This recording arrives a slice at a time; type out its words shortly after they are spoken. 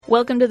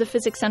Welcome to the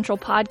Physics Central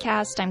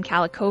podcast. I'm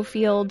Calla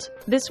Cofield.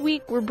 This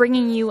week, we're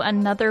bringing you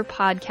another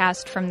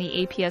podcast from the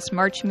APS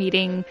March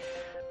meeting,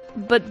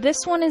 but this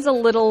one is a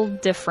little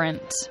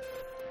different.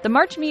 The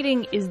March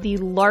meeting is the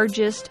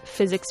largest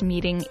physics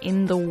meeting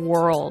in the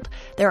world.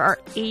 There are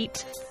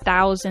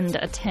 8,000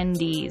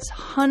 attendees,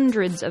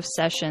 hundreds of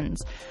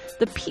sessions.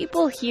 The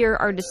people here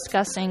are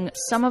discussing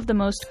some of the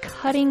most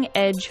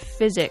cutting-edge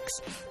physics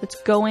that's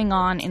going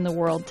on in the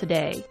world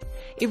today.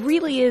 It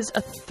really is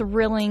a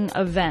thrilling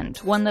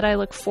event, one that I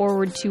look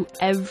forward to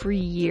every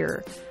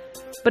year.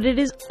 But it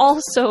is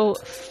also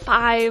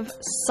 5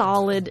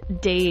 solid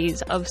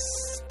days of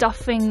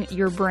stuffing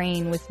your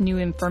brain with new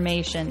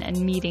information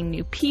and meeting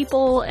new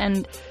people,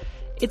 and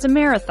it's a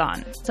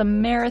marathon. It's a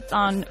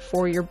marathon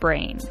for your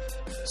brain.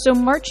 So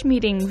March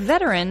meeting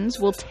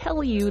veterans will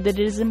tell you that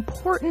it is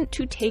important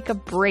to take a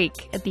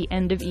break at the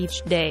end of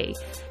each day,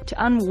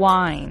 to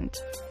unwind.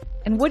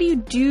 And what do you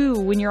do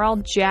when you're all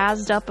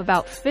jazzed up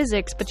about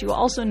physics, but you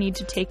also need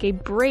to take a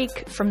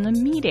break from the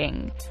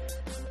meeting?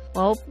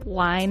 Well,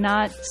 why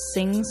not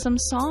sing some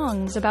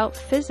songs about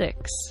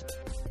physics?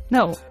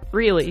 No,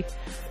 really.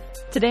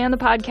 Today on the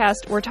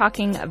podcast, we're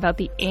talking about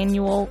the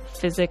annual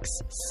Physics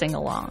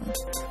Sing-Along.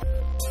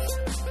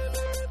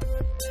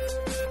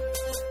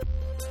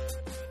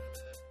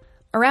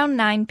 Around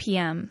 9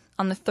 p.m.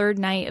 on the third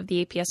night of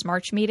the APS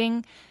March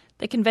meeting,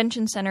 the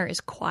convention center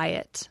is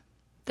quiet.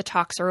 The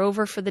talks are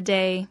over for the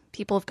day.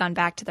 People have gone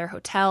back to their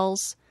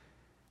hotels.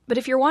 But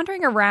if you're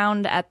wandering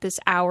around at this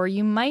hour,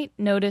 you might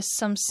notice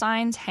some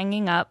signs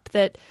hanging up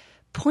that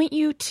point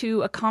you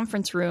to a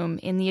conference room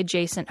in the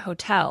adjacent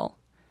hotel.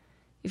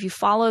 If you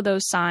follow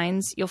those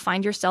signs, you'll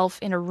find yourself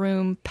in a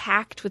room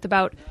packed with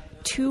about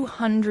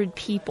 200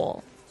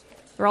 people.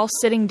 They're all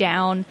sitting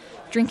down,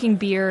 drinking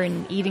beer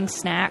and eating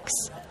snacks.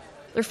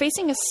 They're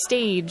facing a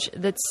stage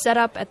that's set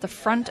up at the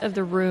front of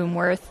the room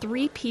where a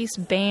 3-piece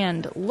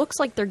band looks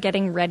like they're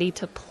getting ready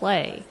to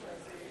play.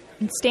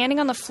 And standing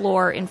on the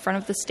floor in front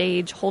of the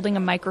stage, holding a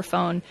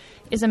microphone,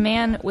 is a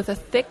man with a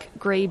thick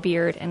gray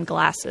beard and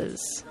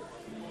glasses.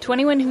 To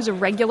anyone who's a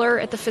regular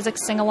at the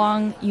Physics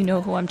Sing-Along, you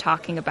know who I'm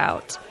talking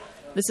about.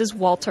 This is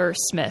Walter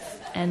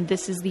Smith, and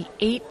this is the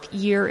 8th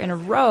year in a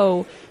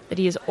row that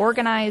he has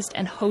organized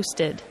and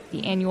hosted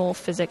the annual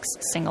Physics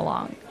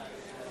Sing-Along.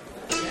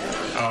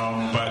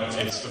 But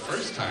it's the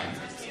first time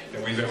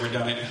that we've ever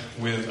done it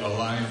with a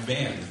live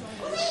band.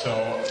 So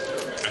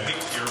I think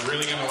you're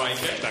really going to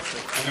like it.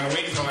 I'm going to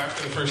wait until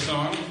after the first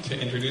song to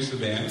introduce the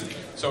band.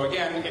 So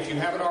again, if you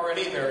haven't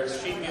already,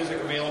 there's sheet music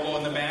available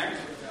in the back.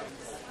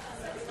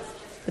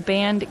 The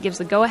band gives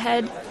the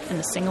go-ahead, and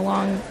the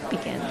sing-along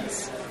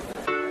begins.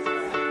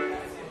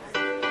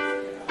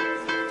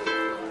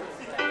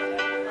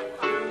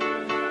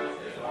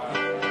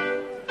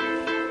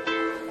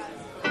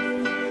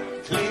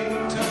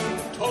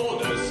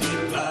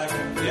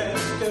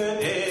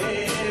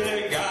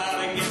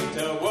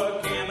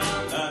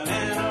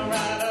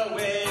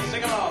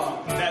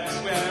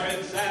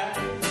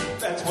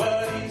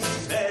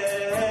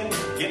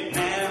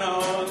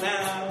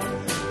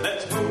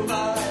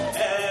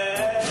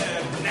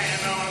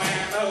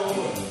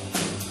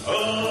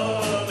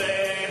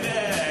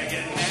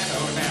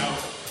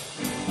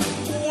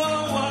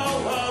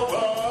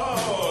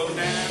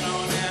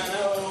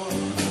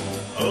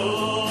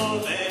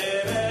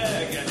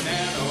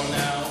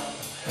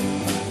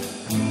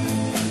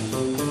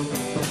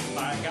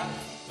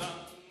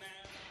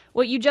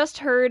 What you just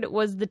heard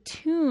was the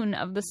tune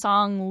of the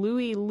song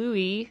Louie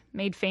Louie,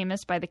 made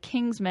famous by the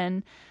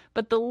Kingsmen,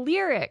 but the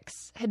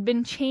lyrics had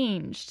been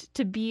changed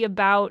to be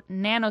about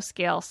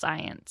nanoscale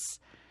science.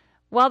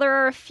 While there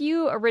are a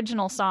few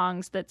original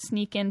songs that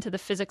sneak into the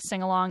Physics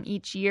Sing-Along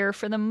each year,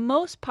 for the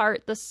most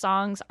part, the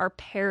songs are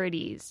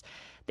parodies.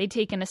 They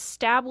take an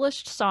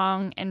established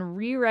song and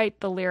rewrite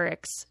the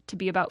lyrics to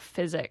be about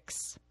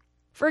physics.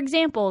 For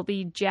example,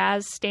 the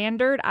jazz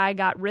standard I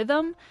Got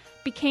Rhythm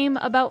became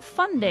about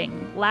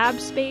funding, lab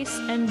space,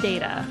 and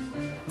data.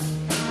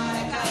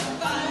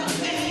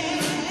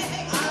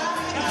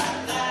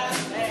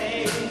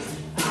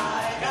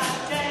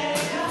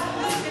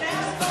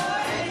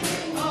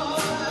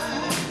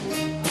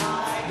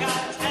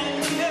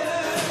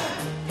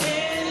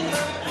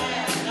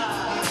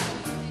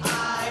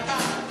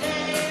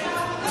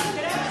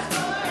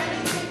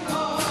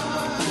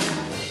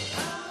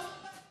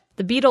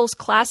 The Beatles'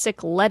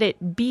 classic Let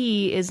It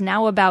Be is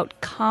now about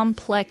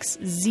complex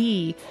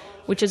Z,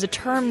 which is a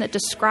term that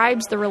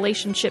describes the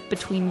relationship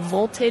between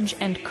voltage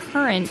and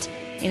current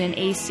in an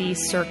AC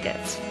circuit.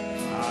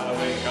 I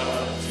wake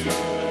up to the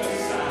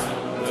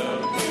sound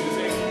of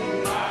music.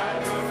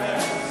 I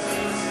profess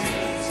it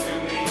seems to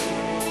me,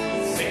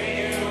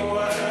 singing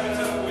words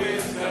of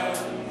wisdom,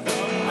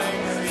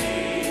 complex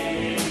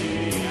Z,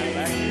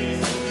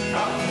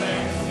 complex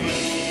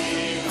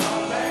Z,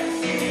 complex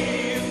Z,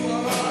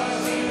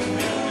 was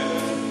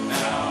invented,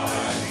 now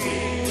I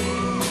see.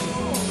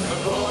 The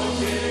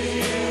voltage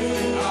is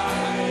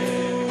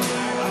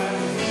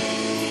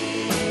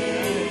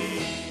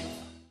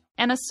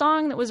and a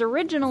song that was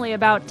originally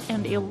about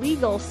an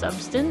illegal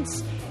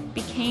substance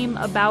became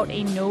about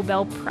a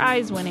Nobel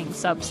Prize-winning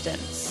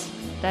substance.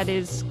 That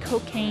is,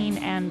 cocaine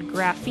and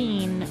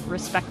graphene,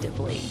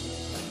 respectively.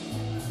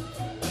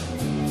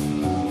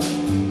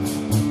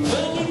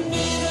 When you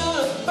need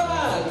a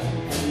bag,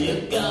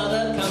 you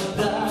gotta come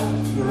back,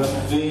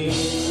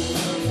 graphene.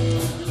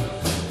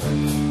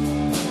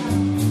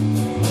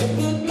 If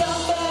you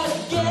got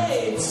bad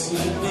gates,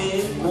 you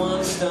need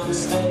one stone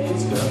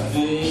states,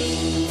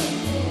 graphene.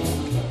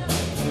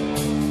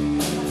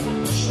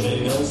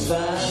 She goes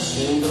fast,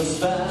 she goes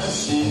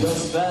fast, she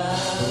goes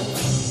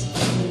fast,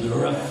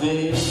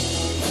 graphene.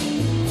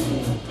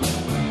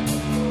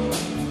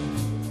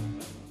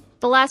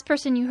 The last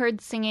person you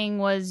heard singing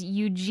was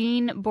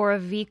Eugene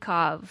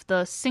Borovikov,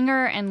 the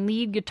singer and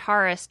lead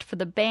guitarist for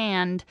the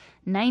band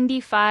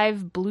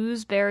 95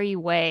 Bluesberry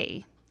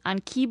Way. On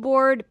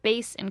keyboard,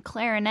 bass, and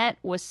clarinet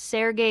was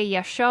Sergei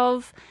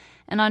Yashov,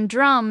 and on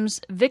drums,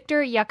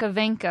 Viktor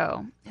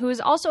Yakovenko, who is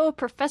also a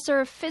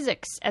professor of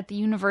physics at the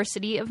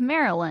University of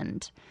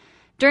Maryland.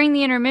 During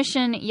the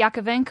intermission,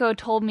 Yakovenko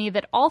told me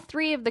that all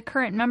three of the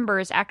current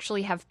members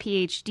actually have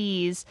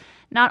PhDs,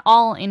 not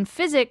all in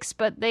physics,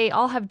 but they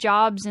all have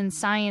jobs in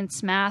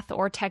science, math,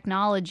 or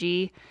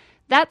technology.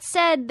 That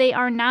said, they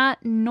are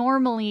not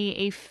normally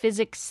a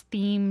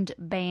physics-themed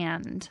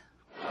band.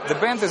 The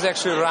band is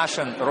actually a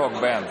Russian rock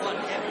band.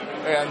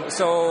 And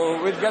so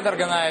we got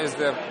organized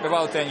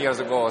about 10 years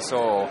ago.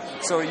 So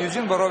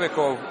Eugene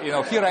Borovikov,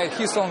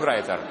 he's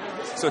songwriter.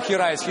 So he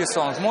writes his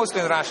songs mostly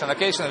in Russian,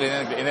 occasionally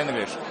in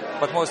English,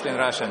 but mostly in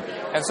Russian.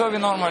 And so we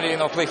normally,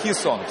 play his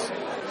songs.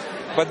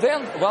 But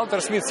then Walter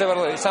Smith,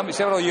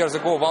 several years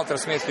ago,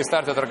 he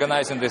started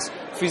organizing this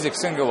physics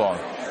sing-along.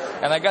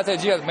 And I got the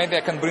idea, maybe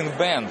I can bring a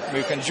band,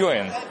 we can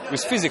join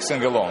with physics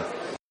sing-along.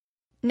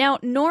 Now,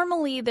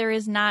 normally there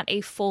is not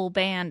a full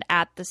band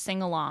at the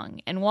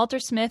sing-along, and Walter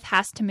Smith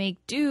has to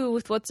make do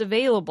with what's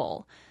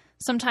available.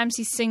 Sometimes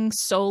he sings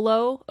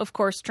solo, of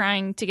course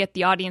trying to get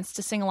the audience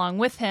to sing along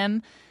with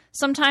him.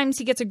 Sometimes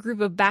he gets a group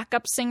of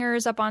backup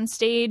singers up on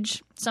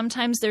stage.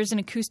 Sometimes there's an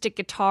acoustic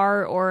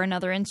guitar or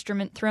another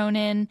instrument thrown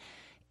in.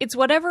 It's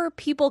whatever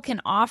people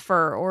can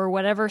offer or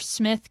whatever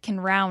Smith can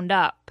round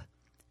up.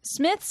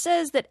 Smith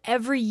says that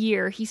every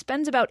year he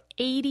spends about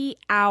 80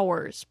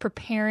 hours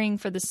preparing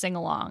for the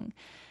sing-along.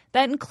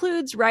 That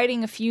includes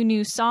writing a few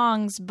new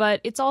songs,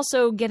 but it's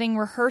also getting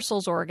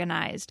rehearsals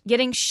organized,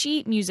 getting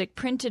sheet music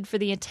printed for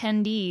the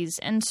attendees,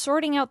 and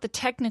sorting out the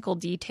technical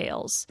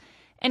details.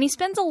 And he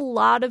spends a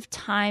lot of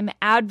time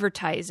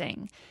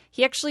advertising.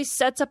 He actually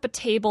sets up a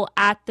table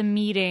at the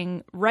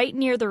meeting right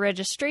near the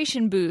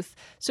registration booth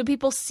so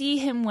people see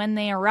him when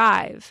they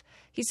arrive.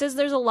 He says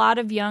there's a lot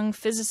of young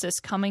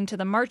physicists coming to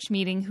the March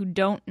meeting who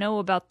don't know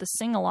about the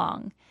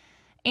sing-along.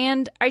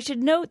 And I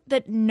should note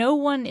that no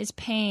one is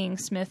paying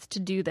Smith to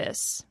do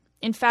this.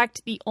 In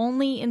fact, the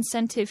only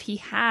incentive he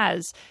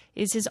has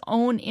is his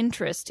own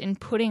interest in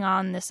putting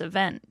on this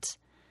event.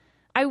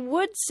 I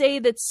would say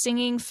that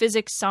singing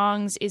physics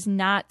songs is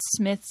not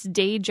Smith's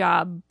day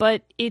job,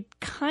 but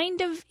it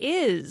kind of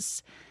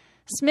is.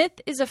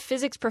 Smith is a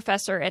physics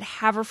professor at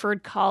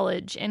Haverford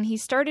College, and he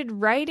started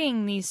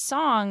writing these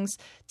songs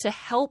to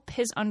help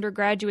his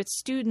undergraduate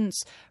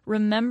students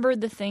remember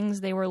the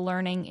things they were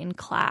learning in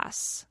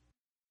class.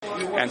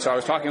 And so I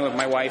was talking with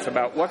my wife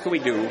about what could we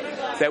do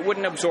that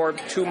wouldn't absorb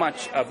too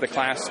much of the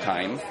class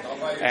time,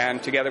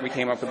 and together we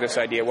came up with this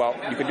idea, well,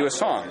 you could do a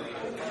song.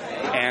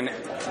 And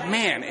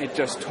man, it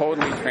just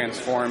totally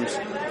transforms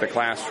the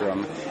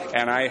classroom.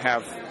 And I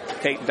have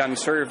done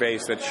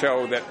surveys that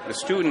show that the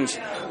students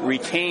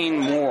retain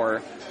more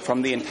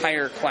from the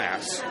entire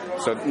class.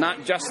 So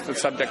not just the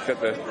subject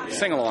that the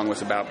sing-along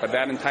was about, but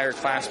that entire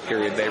class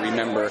period they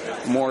remember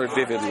more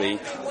vividly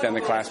than the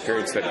class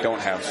periods that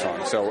don't have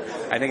songs. So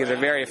I think it's a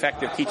very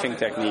effective teaching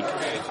technique.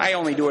 I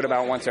only do it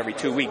about once every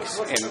 2 weeks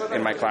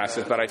in my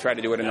classes, but I try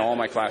to do it in all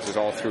my classes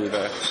all through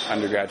the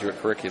undergraduate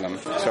curriculum.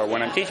 So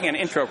when I'm teaching an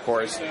intro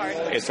course,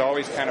 it's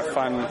always kind of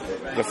fun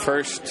the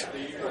first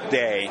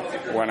day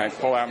when I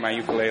pull out my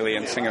ukulele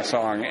and sing a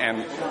song,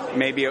 and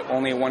maybe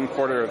only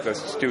 1/4 of the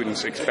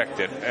students expect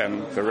it,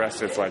 and the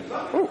rest is like,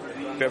 ooh,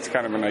 that's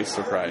kind of a nice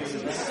surprise.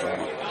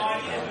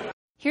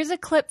 Here's a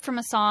clip from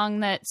a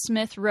song that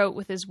Smith wrote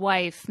with his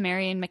wife,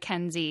 Marion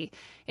McKenzie.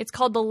 It's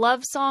called The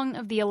Love Song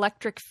of the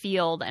Electric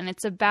Field, and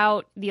it's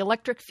about the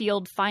electric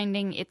field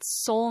finding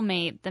its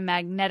soulmate, the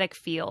magnetic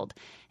field.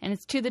 And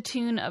it's to the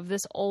tune of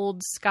this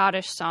old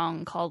Scottish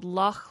song called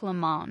Loch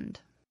Lomond.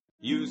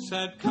 You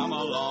said, come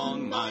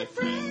along, my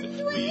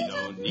friend, we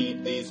don't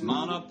need these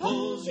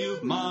monopoles,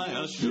 you've my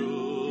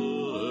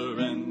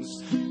assurance.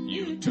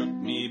 You took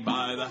me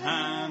by the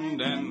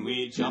hand and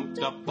we jumped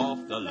up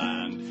off the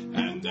land,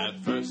 and at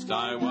first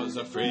I was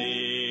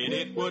afraid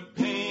it would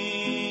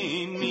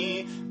pain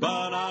me,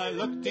 but I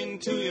looked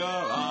into your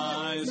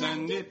eyes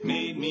and it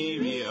made me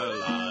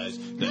realize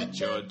that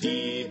your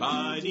D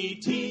by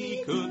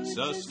DT could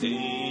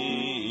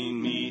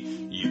sustain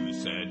me. You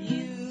said,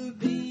 you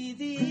be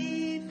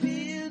the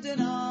field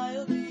and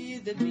I'll be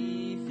the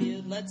bee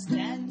field. Let's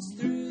dance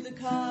through the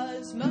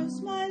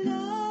cosmos, my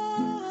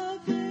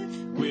love.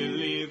 we'll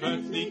leave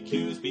earthly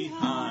molecules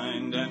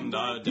behind, and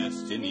our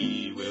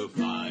destiny will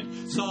find,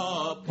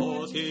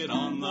 supported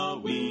on the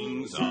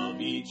wings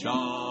of each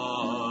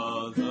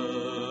other.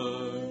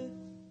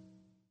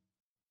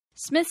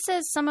 Smith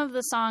says some of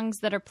the songs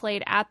that are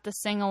played at the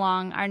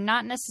sing-along are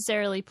not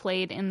necessarily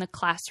played in the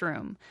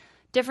classroom.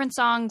 Different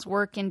songs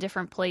work in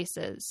different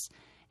places.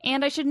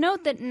 And I should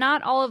note that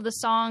not all of the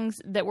songs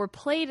that were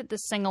played at the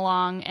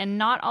sing-along and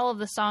not all of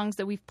the songs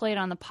that we've played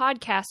on the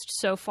podcast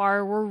so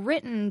far were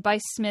written by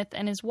Smith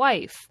and his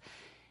wife.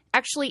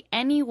 Actually,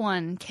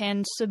 anyone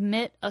can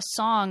submit a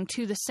song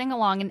to the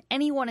sing-along, and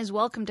anyone is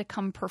welcome to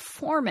come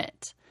perform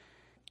it.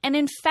 And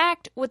in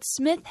fact, what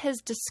Smith has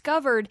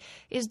discovered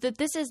is that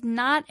this is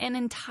not an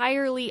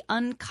entirely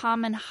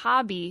uncommon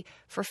hobby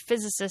for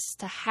physicists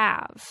to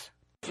have.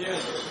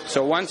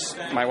 So once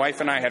my wife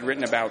and I had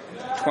written about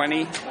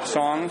 20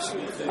 songs,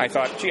 I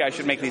thought, gee, I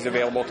should make these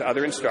available to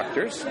other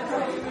instructors.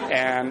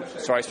 And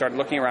so I started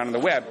looking around on the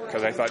web,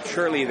 because I thought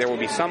surely there will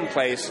be some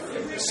place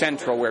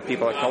central where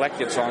people have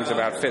collected songs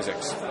about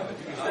physics.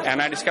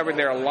 And I discovered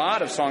there are a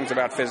lot of songs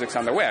about physics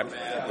on the web,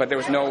 but there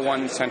was no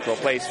one central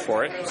place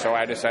for it, so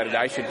I decided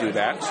I should do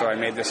that. So I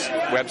made this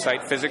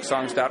website,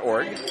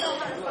 physicsongs.org,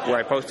 where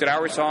I posted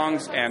our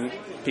songs, and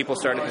people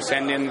started to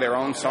send in their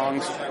own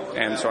songs,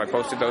 and so I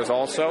posted those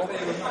also.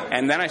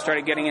 And then I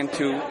started getting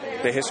into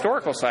the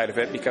historical side of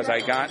it, because I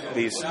got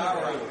these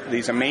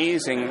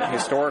amazing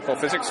historical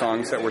physics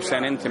songs that were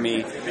sent in to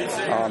me.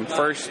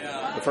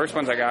 The first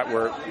ones I got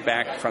were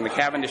back from the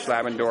Cavendish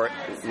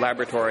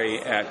Laboratory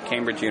at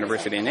Cambridge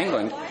University in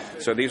England.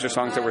 So these are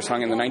songs that were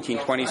sung in the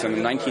 1920s and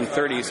the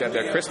 1930s at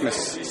their Christmas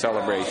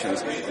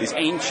celebrations. These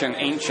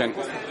ancient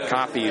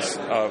copies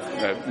of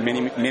the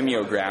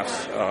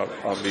mimeographs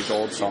of these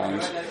old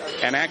songs.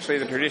 And actually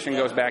the tradition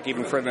goes back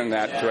even further than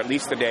that, to at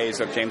least the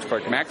days of James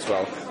Clerk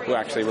Maxwell, who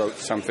actually wrote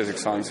some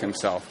physics songs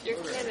himself. You're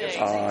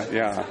kidding.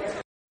 Yeah.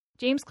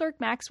 James Clerk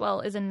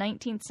Maxwell is a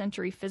 19th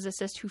century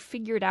physicist who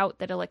figured out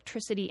that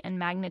electricity and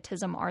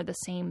magnetism are the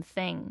same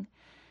thing.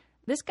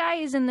 This guy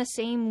is in the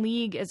same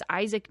league as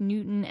Isaac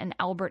Newton and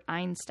Albert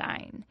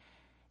Einstein.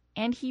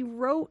 And he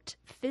wrote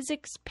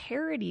physics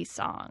parody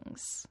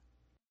songs.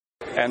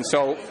 And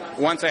so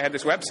once I had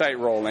this website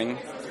rolling,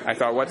 I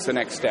thought, what's the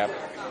next step?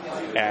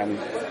 And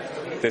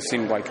this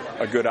seemed like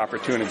a good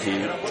opportunity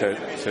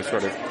to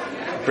sort of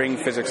bring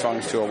physics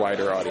songs to a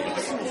wider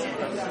audience.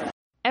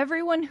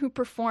 Everyone who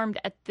performed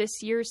at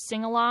this year's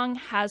sing-along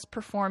has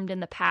performed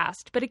in the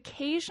past, but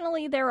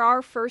occasionally there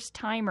are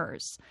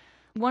first-timers.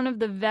 One of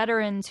the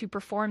veterans who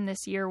performed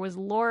this year was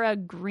Laura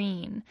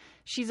Green.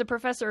 She's a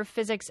professor of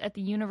physics at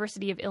the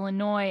University of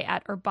Illinois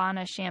at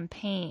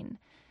Urbana-Champaign.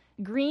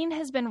 Green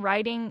has been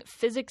writing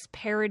physics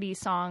parody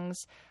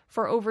songs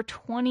for over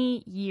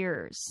 20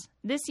 years.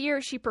 This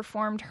year she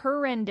performed her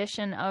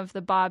rendition of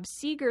the Bob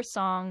Seger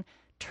song,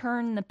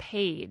 Turn the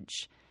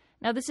Page.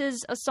 Now, this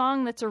is a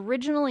song that's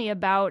originally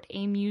about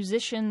a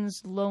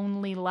musician's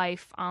lonely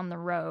life on the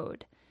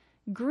road.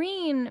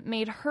 Green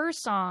made her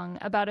song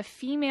about a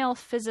female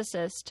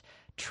physicist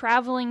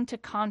traveling to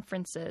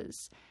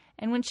conferences.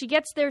 And when she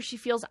gets there, she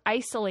feels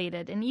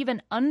isolated and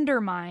even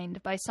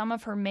undermined by some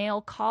of her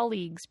male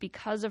colleagues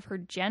because of her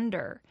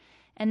gender.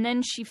 And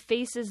then she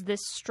faces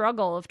this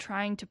struggle of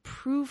trying to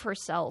prove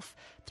herself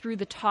through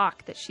the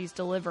talk that she's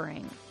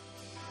delivering.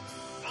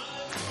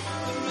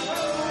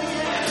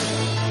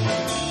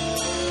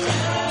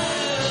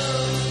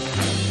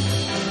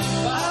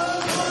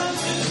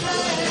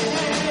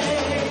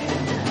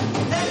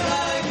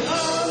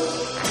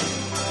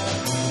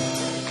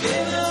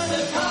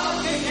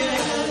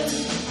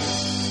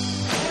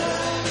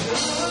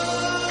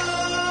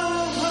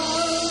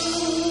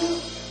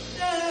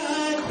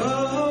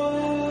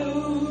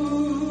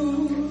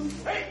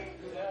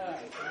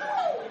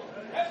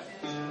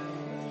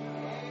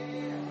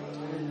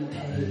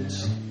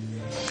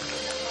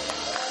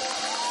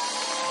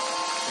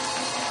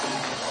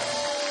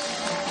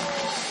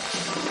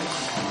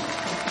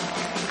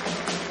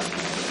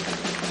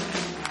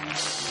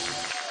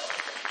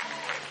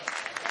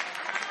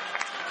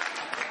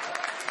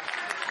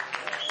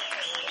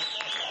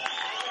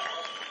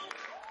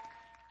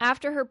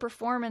 After her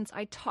performance,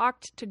 I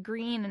talked to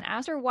Green and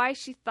asked her why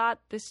she thought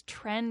this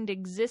trend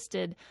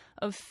existed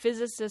of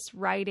physicists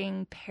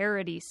writing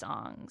parody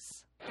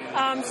songs.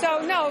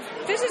 No,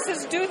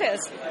 physicists do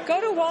this.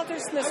 Go to Walter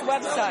Smith's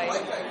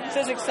website,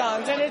 Physics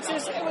Songs, and it's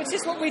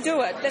just what we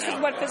do it. This is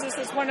what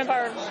physicists, one of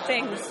our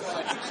things.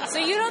 So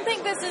you don't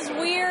think this is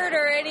weird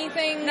or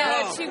anything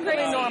too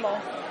crazy? Normal.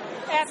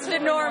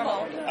 Absolutely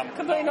normal.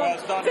 Completely normal.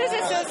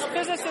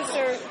 Physicists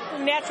are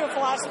natural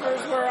philosophers.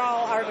 We're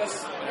all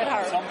artists at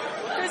heart.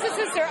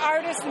 Physicists are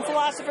artists and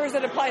philosophers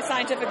that apply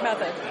scientific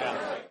method.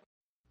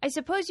 I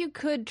suppose you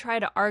could try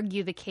to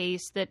argue the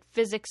case that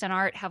physics and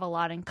art have a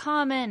lot in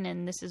common,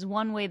 and this is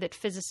one way that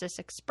physicists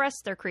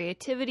express their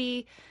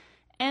creativity.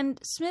 And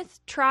Smith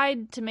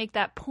tried to make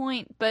that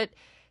point, but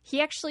he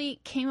actually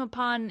came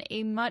upon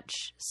a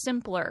much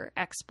simpler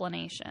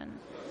explanation.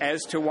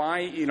 As to why,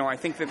 I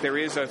think that there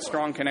is a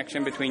strong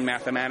connection between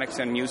mathematics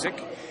and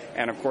music,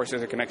 and of course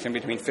there's a connection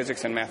between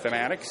physics and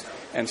mathematics,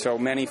 and so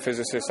many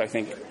physicists, I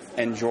think,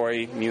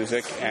 enjoy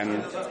music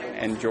and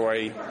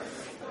enjoy,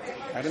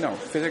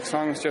 physics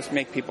songs just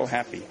make people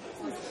happy.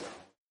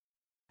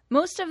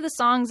 Most of the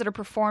songs that are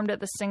performed at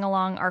the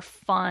sing-along are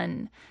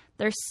fun.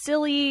 They're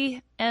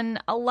silly,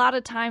 and a lot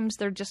of times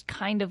they're just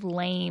kind of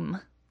lame.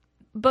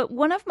 But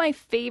one of my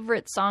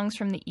favorite songs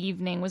from the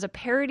evening was a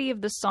parody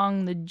of the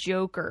song The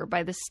Joker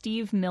by the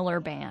Steve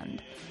Miller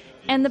Band.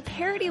 And the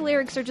parody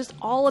lyrics are just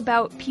all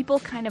about people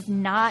kind of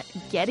not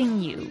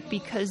getting you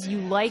because you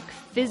like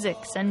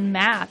physics and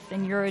math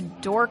and you're a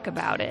dork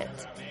about it.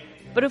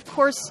 But of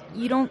course,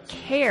 you don't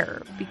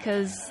care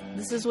because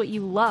this is what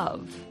you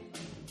love.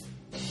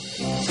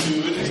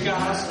 Students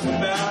gossip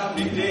about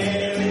me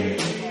daily,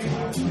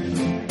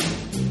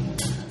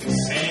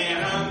 saying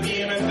I'm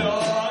being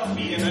adored,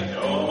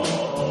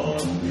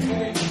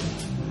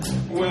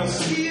 Well,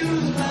 see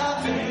who's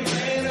laughing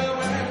later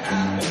when it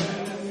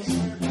happens,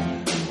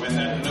 when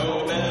that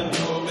Nobel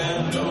prize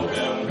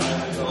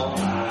is all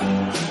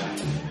mine.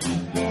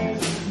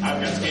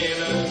 I've got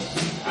scalars,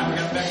 I've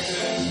got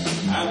vectors,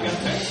 I've got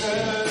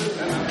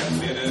vectors, and I've got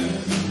spitters.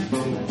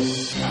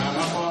 I'm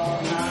up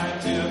all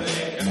night till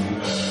they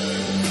converge.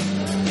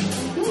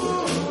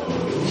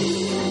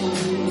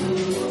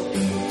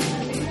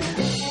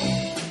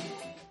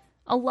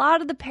 A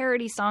lot of the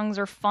parody songs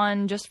are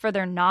fun just for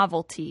their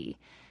novelty.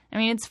 I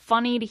mean, it's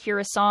funny to hear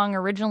a song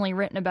originally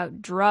written about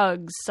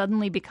drugs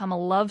suddenly become a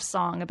love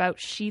song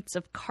about sheets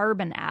of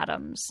carbon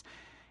atoms.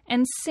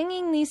 And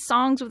singing these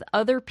songs with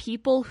other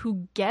people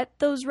who get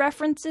those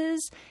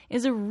references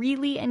is a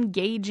really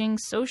engaging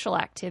social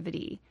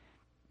activity.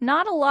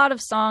 Not a lot of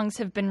songs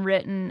have been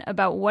written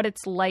about what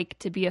it's like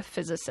to be a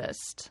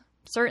physicist.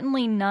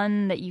 Certainly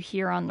none that you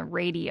hear on the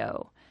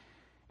radio.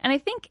 And I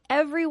think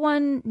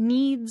everyone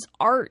needs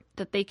art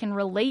that they can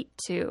relate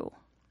to.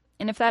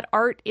 And if that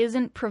art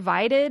isn't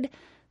provided,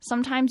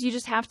 sometimes you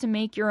just have to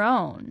make your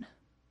own.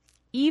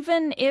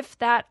 Even if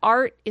that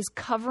art is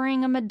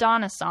covering a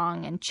Madonna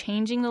song and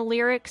changing the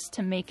lyrics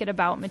to make it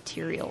about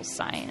materials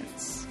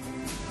science.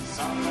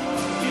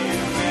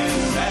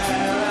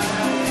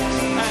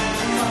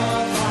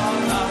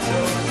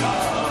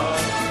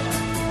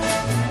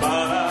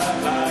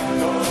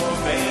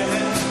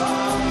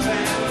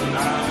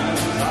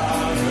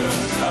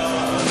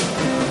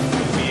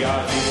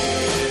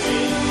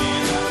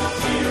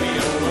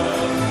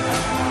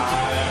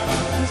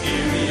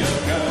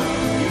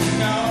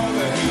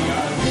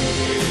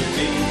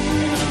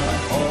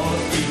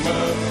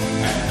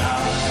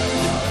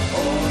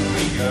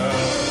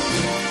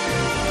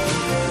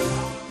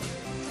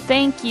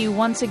 Thank you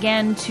once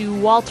again to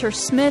Walter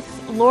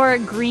Smith, Laura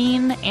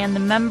Green, and the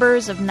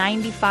members of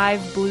 95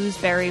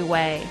 Bluesberry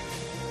Way.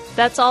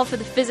 That's all for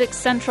the Physics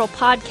Central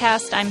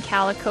podcast. I'm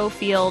Calla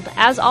Cofield.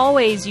 As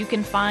always, you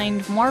can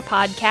find more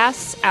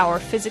podcasts, our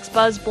Physics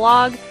Buzz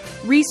blog,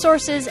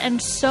 resources, and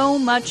so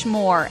much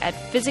more at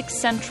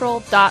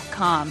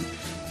physicscentral.com.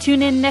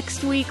 Tune in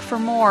next week for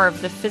more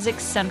of the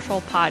Physics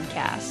Central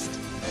podcast.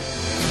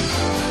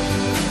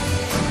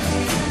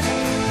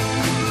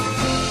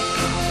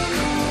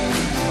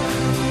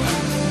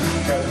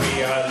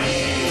 We are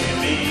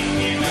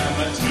living in a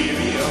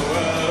material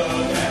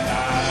world, and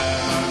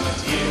I'm a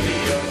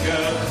material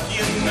girl.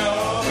 You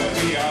know that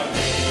we are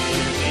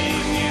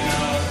living in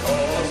a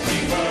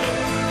cosmic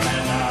world,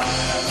 and I'm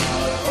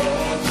a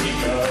cosmic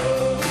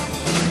girl.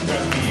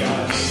 'Cause we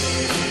are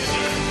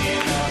living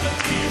in a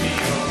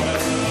material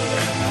world,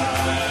 and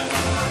I'm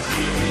a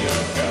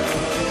material girl.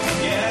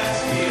 Yes,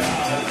 we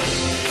are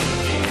living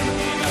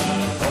in a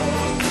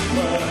cosmic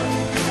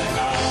world, and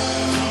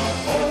I'm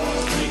a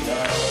cosmic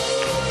girl.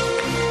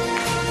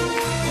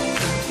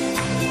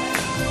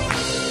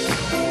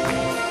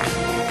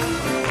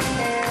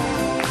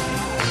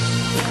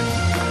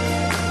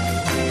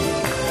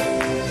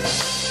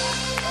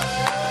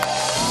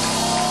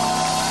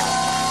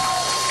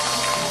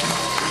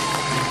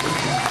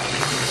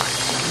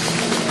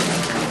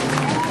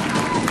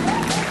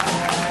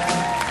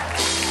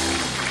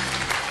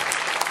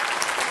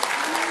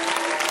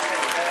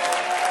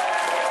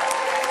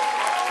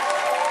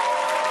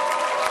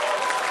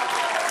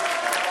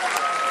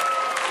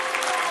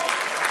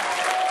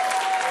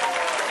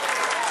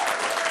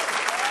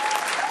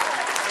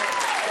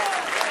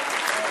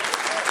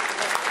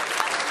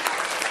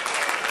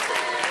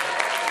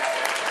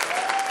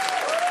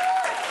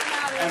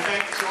 And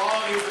thanks to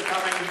all of you for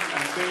coming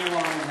and singing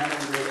along and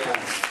having a great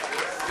time.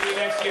 See you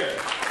next year.